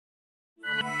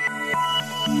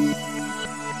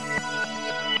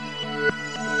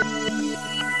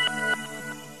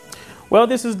Well,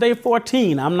 this is day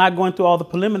 14. I'm not going through all the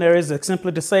preliminaries, except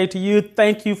simply to say to you,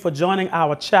 thank you for joining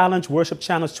our challenge, Worship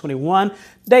Challenge 21,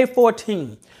 day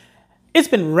 14. It's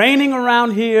been raining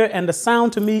around here, and the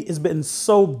sound to me has been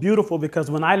so beautiful because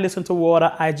when I listen to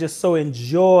water, I just so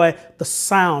enjoy the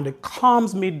sound. It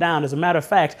calms me down. As a matter of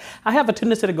fact, I have a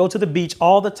tendency to go to the beach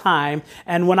all the time.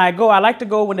 And when I go, I like to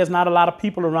go when there's not a lot of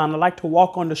people around. I like to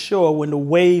walk on the shore when the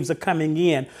waves are coming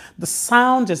in. The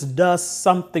sound just does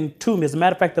something to me. As a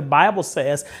matter of fact, the Bible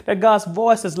says that God's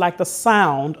voice is like the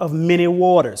sound of many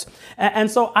waters.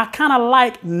 And so I kind of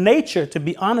like nature, to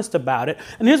be honest about it.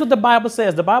 And here's what the Bible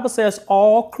says. The Bible says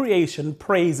all creation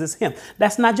praises him.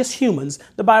 That's not just humans.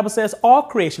 The Bible says all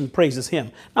creation praises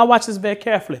him. Now watch this very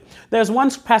carefully. There's one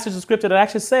passage of scripture that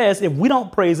actually says if we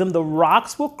don't praise him, the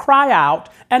rocks will cry out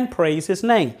and praise his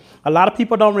name. A lot of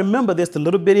people don't remember this, the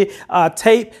little bitty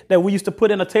tape that we used to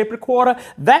put in a tape recorder.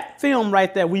 That film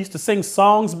right there, we used to sing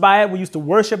songs by it. We used to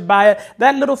worship by it.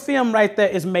 That little film right there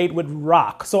is made with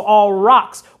rock. So all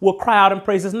rocks will cry out and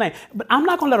praise his name. But I'm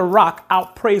not going to let a rock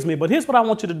out praise me. But here's what I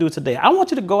want you to do today. I want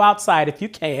you to go outside if you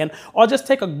can, or just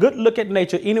take a good look at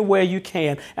nature anywhere you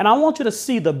can. And I want you to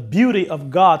see the beauty of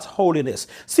God's holiness.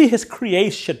 See his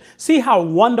creation. See how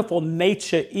wonderful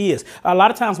nature is. A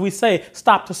lot of times we say,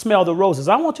 stop to smell the roses.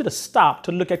 I want you to stop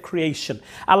to look at creation.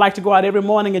 I like to go out every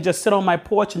morning and just sit on my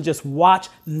porch and just watch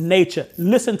nature.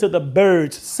 Listen to the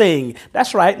birds sing.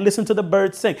 That's right. Listen to the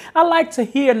birds sing. I like to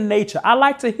hear nature. I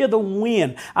like to hear the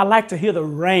wind. I like to hear the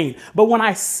rain. But when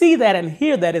I see that and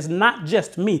hear that, it's not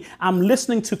just me. I'm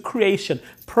listening to creation.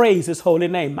 Praise his holy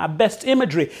name. My best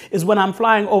imagery is when I'm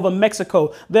flying over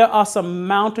Mexico. There are some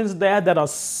mountains there that are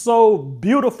so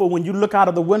beautiful. When you look out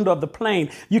of the window of the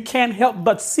plane, you can't help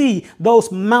but see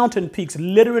those mountain peaks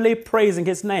literally praising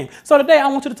his name. So today I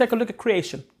want you to take a look at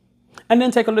creation. And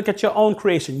then take a look at your own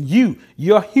creation.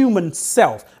 Your human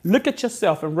self. Look at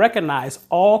yourself and recognize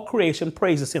all creation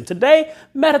praises him. Today,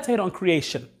 meditate on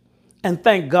creation and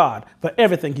thank God for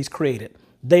everything he's created.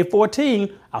 Day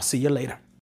 14, I'll see you later.